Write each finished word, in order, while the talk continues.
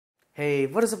Hey,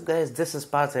 what is up guys, this is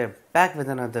Partha back with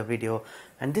another video,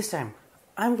 and this time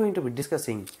I'm going to be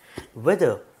discussing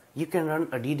whether you can run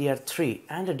a DDR3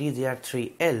 and a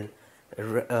DDR3L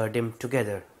DIMM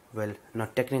together. Well,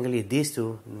 not technically these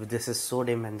two, this is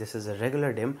SODIMM and this is a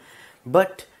regular DIMM,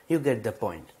 but you get the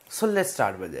point. So let's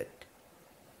start with it.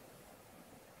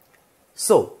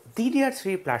 So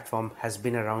DDR3 platform has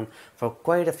been around for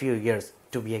quite a few years.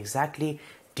 To be exactly,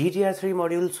 DDR3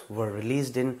 modules were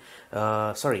released in,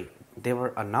 they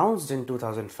were announced in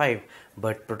 2005,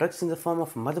 but products in the form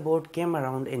of motherboard came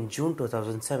around in June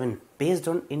 2007 based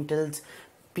on Intel's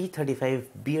P35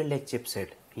 Bear Lake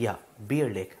chipset. Yeah, Bear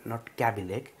Lake, not Kaby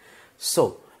Lake.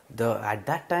 So at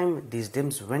that time these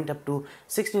DIMMs went up to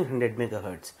 1600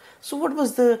 megahertz. So what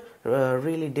was the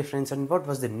really difference and what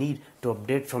was the need to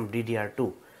update from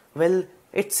DDR2? Well,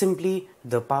 it's simply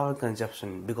the power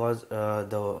consumption, because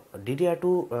the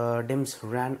DDR2 DIMMs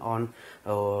ran on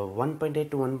 1.8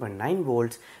 to 1.9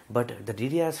 volts, but the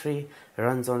DDR3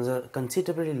 runs on a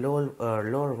considerably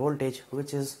lower voltage,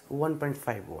 which is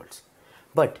 1.5 volts.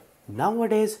 But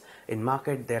nowadays in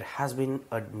market there has been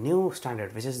a new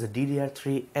standard, which is the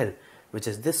DDR3L, which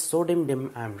is this SODIMM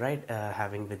DIMM I'm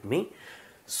having with me.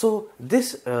 So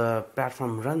this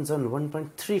platform runs on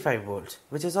 1.35 volts,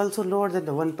 which is also lower than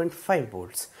the 1.5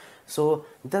 volts, so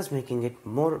thus making it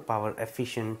more power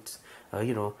efficient,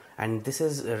 and this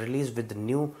is released with the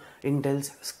new Intel's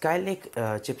Skylake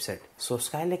chipset. So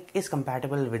Skylake is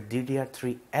compatible with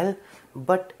DDR3L,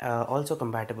 but also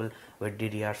compatible with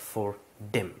DDR4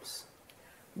 DIMMs.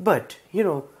 But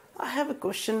I have a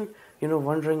question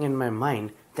wondering in my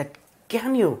mind, that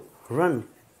can you run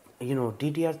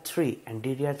DDR3 and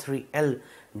DDR3L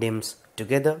DIMMs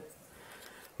together?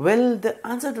 Well, the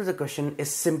answer to the question is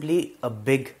simply a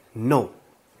big no.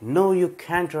 No, you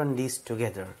can't run these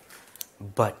together.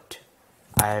 But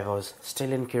I was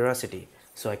still in curiosity,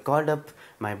 so I called up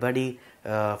my buddy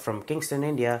from Kingston,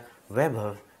 India,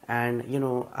 Webber, and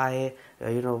I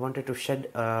wanted to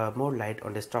shed more light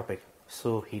on this topic.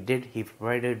 So he did. He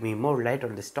provided me more light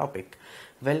on this topic.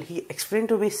 Well, he explained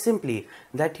to me simply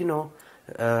that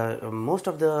most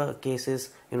of the cases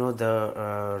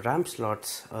the RAM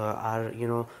slots are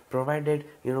provided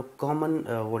common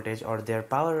voltage, or their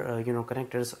power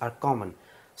connectors are common.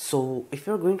 So if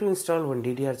you're going to install one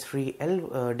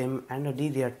DDR3L DIMM and a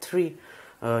DDR3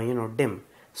 DIMM,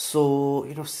 so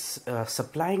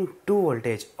supplying two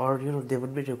voltage, or they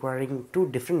would be requiring two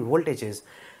different voltages,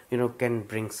 can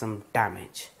bring some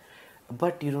damage.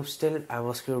 But still I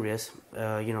was curious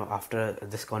after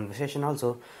this conversation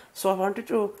also, so I wanted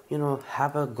to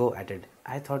have a go at it.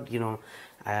 I thought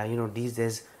these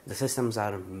days the systems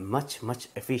are much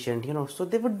efficient, so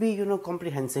they would be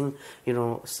comprehending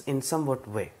in somewhat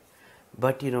way.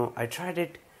 But I tried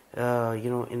it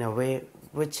in a way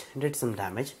which did some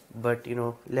damage. But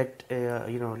let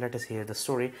us hear the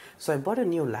story. So I bought a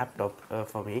new laptop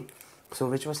for me, so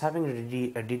which was having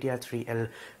a DDR3L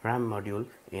RAM module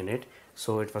in it.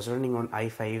 So it was running on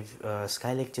i5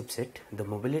 Skylake chipset, the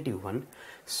mobility one.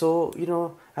 So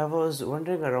I was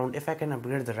wondering around if I can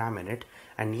upgrade the RAM in it,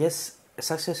 and yes,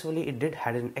 successfully it did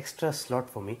had an extra slot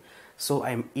for me. So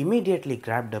I immediately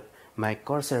grabbed up my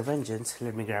Corsair Vengeance.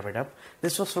 Let me grab it up.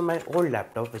 This was from my old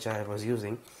laptop which I was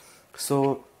using.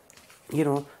 So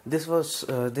this was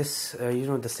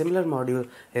the similar module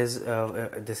is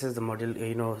this is the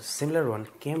module, similar one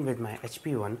came with my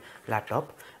HP one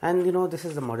laptop, and this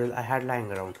is the module I had lying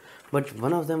around. But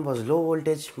one of them was low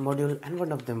voltage module and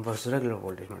one of them was regular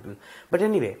voltage module. But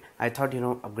anyway, I thought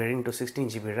upgrading to 16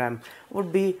 GB RAM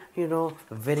would be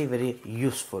very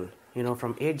useful.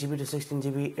 From 8 GB to 16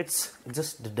 GB, it's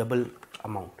just the double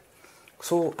amount.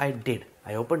 So I did.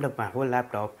 I opened up my whole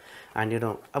laptop and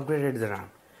upgraded the RAM.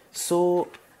 So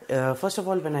first of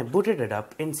all, when I booted it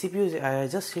up in CPU, I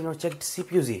just checked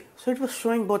CPU-Z. So it was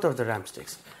showing both of the RAM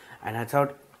sticks, and I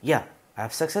thought, yeah, I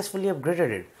have successfully upgraded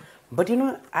it. But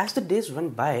as the days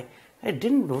went by, I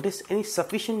didn't notice any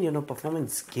sufficient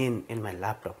performance gain in my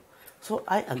laptop. So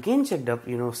I again checked up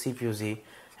CPU-Z,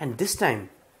 and this time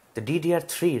the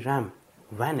DDR3 RAM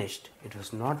vanished. It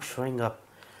was not showing up,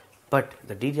 but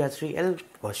the DDR3L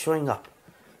was showing up.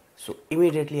 So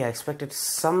immediately I expected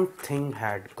something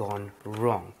had gone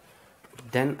wrong.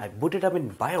 Then I booted up in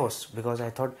BIOS, because I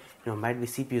thought might be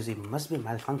CPU-Z must be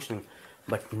malfunctioning.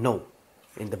 But no,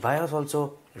 in the BIOS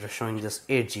also it was showing just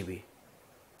 8 GB.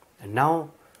 And now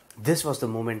this was the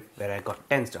moment where I got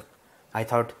tensed up. I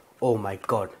thought, oh my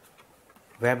god,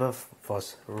 Weber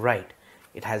was right.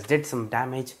 It has did some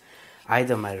damage.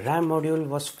 Either my RAM module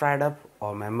was fried up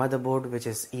or my motherboard, which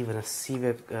is even a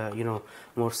severe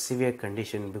more severe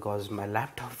condition, because my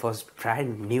laptop was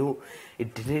brand new.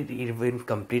 It didn't even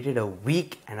completed a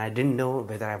week and I didn't know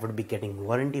whether I would be getting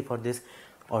warranty for this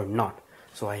or not.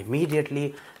 So I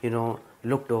immediately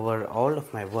looked over all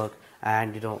of my work,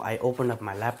 and I opened up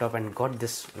my laptop and got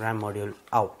this RAM module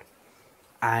out.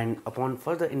 And upon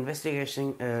further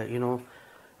investigation,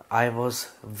 I was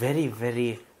very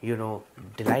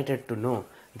delighted to know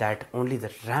that only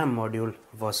the RAM module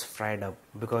was fried up,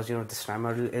 because this RAM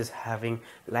module is having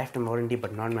lifetime warranty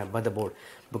but not my motherboard.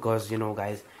 Because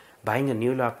guys, buying a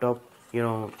new laptop,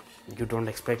 you don't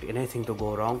expect anything to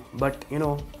go wrong, but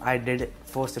I did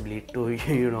forcibly to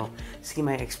see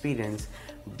my experience,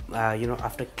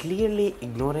 after clearly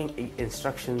ignoring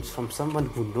instructions from someone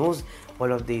who knows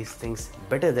all of these things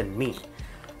better than me.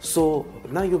 So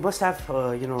now you must have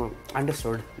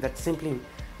understood that simply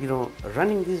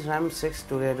running these RAM 6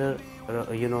 together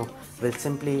will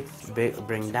simply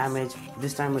bring damage.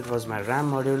 This time it was my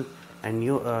RAM module, and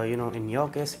in your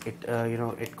case it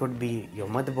it could be your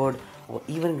motherboard, or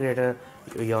even greater,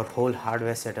 your whole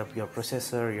hardware setup, your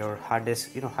processor, your hard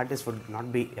disk. Hard disk would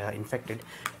not be infected,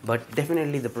 but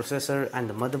definitely the processor and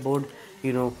the motherboard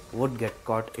would get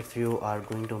caught if you are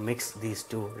going to mix these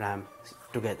two RAMs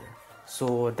together.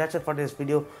 So that's it for this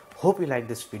video. Hope you like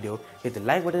this video. Hit the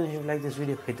like button if you like this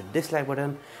video, hit the dislike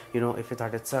button if you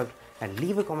thought it sucked, and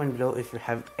leave a comment below if you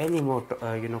have any more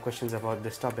questions about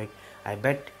this topic. I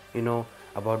bet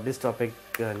about this topic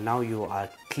now you are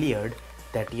cleared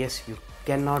that yes, you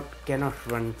cannot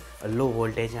run a low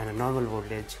voltage and a normal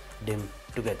voltage DIMM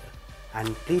together.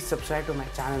 And please subscribe to my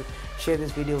channel, share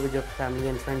this video with your family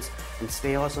and friends, and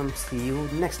stay awesome. See you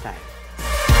next time.